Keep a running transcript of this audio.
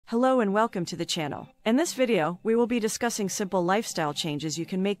Hello and welcome to the channel. In this video, we will be discussing simple lifestyle changes you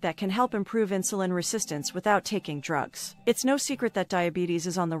can make that can help improve insulin resistance without taking drugs. It's no secret that diabetes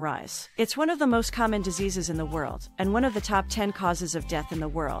is on the rise. It's one of the most common diseases in the world, and one of the top 10 causes of death in the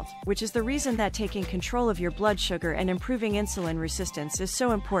world, which is the reason that taking control of your blood sugar and improving insulin resistance is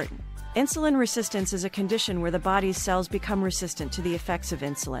so important. Insulin resistance is a condition where the body's cells become resistant to the effects of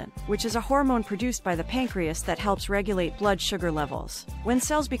insulin, which is a hormone produced by the pancreas that helps regulate blood sugar levels. When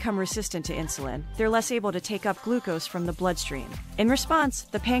cells become resistant to insulin, they're less able to take up glucose from the bloodstream. In response,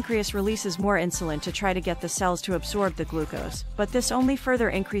 the pancreas releases more insulin to try to get the cells to absorb the glucose, but this only further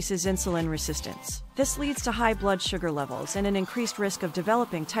increases insulin resistance. This leads to high blood sugar levels and an increased risk of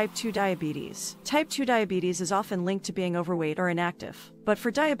developing type 2 diabetes. Type 2 diabetes is often linked to being overweight or inactive. But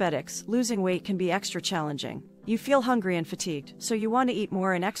for diabetics, losing weight can be extra challenging. You feel hungry and fatigued, so you want to eat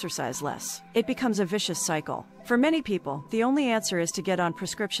more and exercise less. It becomes a vicious cycle. For many people, the only answer is to get on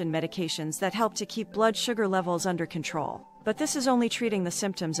prescription medications that help to keep blood sugar levels under control. But this is only treating the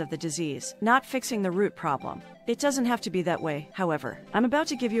symptoms of the disease, not fixing the root problem. It doesn't have to be that way, however. I'm about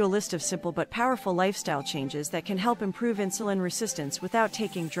to give you a list of simple but powerful lifestyle changes that can help improve insulin resistance without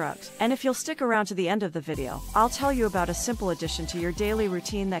taking drugs. And if you'll stick around to the end of the video, I'll tell you about a simple addition to your daily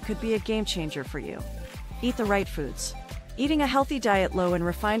routine that could be a game changer for you. Eat the right foods. Eating a healthy diet low in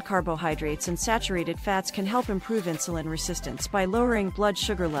refined carbohydrates and saturated fats can help improve insulin resistance by lowering blood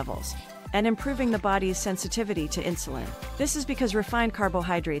sugar levels and improving the body's sensitivity to insulin. This is because refined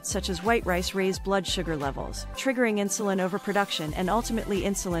carbohydrates such as white rice raise blood sugar levels, triggering insulin overproduction and ultimately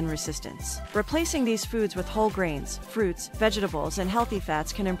insulin resistance. Replacing these foods with whole grains, fruits, vegetables, and healthy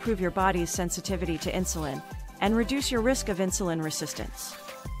fats can improve your body's sensitivity to insulin and reduce your risk of insulin resistance.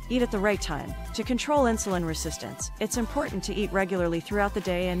 Eat at the right time. To control insulin resistance, it's important to eat regularly throughout the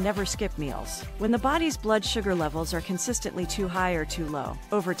day and never skip meals. When the body's blood sugar levels are consistently too high or too low,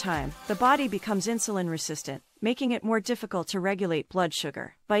 over time, the body becomes insulin resistant, making it more difficult to regulate blood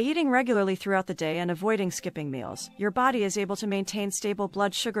sugar. By eating regularly throughout the day and avoiding skipping meals, your body is able to maintain stable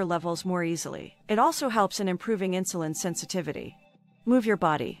blood sugar levels more easily. It also helps in improving insulin sensitivity. Move your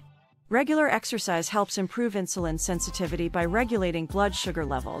body. Regular exercise helps improve insulin sensitivity by regulating blood sugar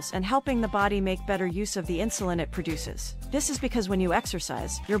levels and helping the body make better use of the insulin it produces. This is because when you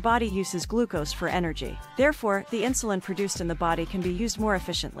exercise, your body uses glucose for energy. Therefore, the insulin produced in the body can be used more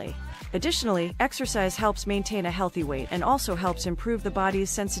efficiently. Additionally, exercise helps maintain a healthy weight and also helps improve the body's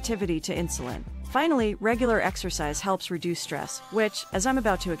sensitivity to insulin. Finally, regular exercise helps reduce stress, which, as I'm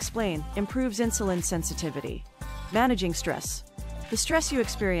about to explain, improves insulin sensitivity. Managing stress. The stress you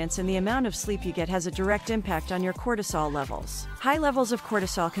experience and the amount of sleep you get has a direct impact on your cortisol levels. High levels of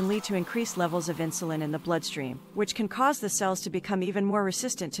cortisol can lead to increased levels of insulin in the bloodstream, which can cause the cells to become even more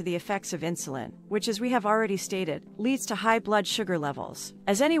resistant to the effects of insulin, which, as we have already stated, leads to high blood sugar levels.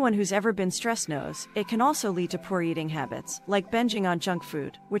 As anyone who's ever been stressed knows, it can also lead to poor eating habits, like binging on junk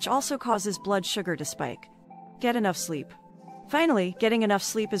food, which also causes blood sugar to spike. Get enough sleep. Finally, getting enough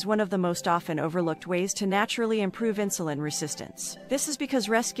sleep is one of the most often overlooked ways to naturally improve insulin resistance. This is because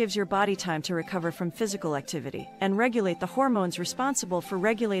rest gives your body time to recover from physical activity and regulate the hormones responsible for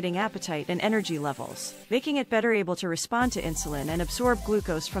regulating appetite and energy levels, making it better able to respond to insulin and absorb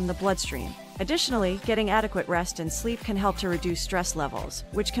glucose from the bloodstream. Additionally, getting adequate rest and sleep can help to reduce stress levels,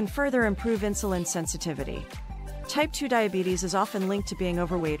 which can further improve insulin sensitivity. Type 2 diabetes is often linked to being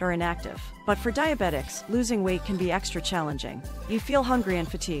overweight or inactive. But for diabetics, losing weight can be extra challenging. You feel hungry and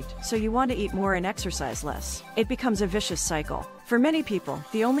fatigued, so you want to eat more and exercise less. It becomes a vicious cycle. For many people,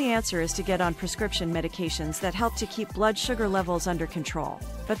 the only answer is to get on prescription medications that help to keep blood sugar levels under control.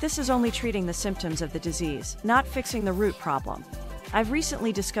 But this is only treating the symptoms of the disease, not fixing the root problem. I've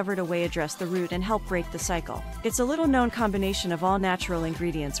recently discovered a way to address the root and help break the cycle. It's a little-known combination of all natural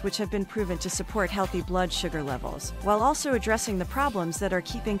ingredients which have been proven to support healthy blood sugar levels, while also addressing the problems that are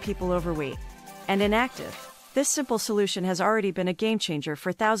keeping people overweight and inactive. This simple solution has already been a game-changer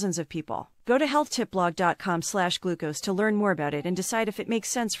for thousands of people. Go to healthtipblog.com/glucose to learn more about it and decide if it makes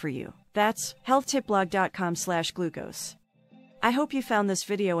sense for you. That's healthtipblog.com/glucose. I hope you found this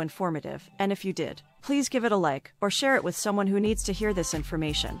video informative, and if you did, please give it a like, or share it with someone who needs to hear this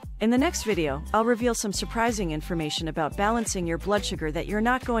information. In the next video, I'll reveal some surprising information about balancing your blood sugar that you're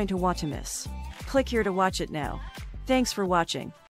not going to want to miss. Click here to watch it now. Thanks for watching.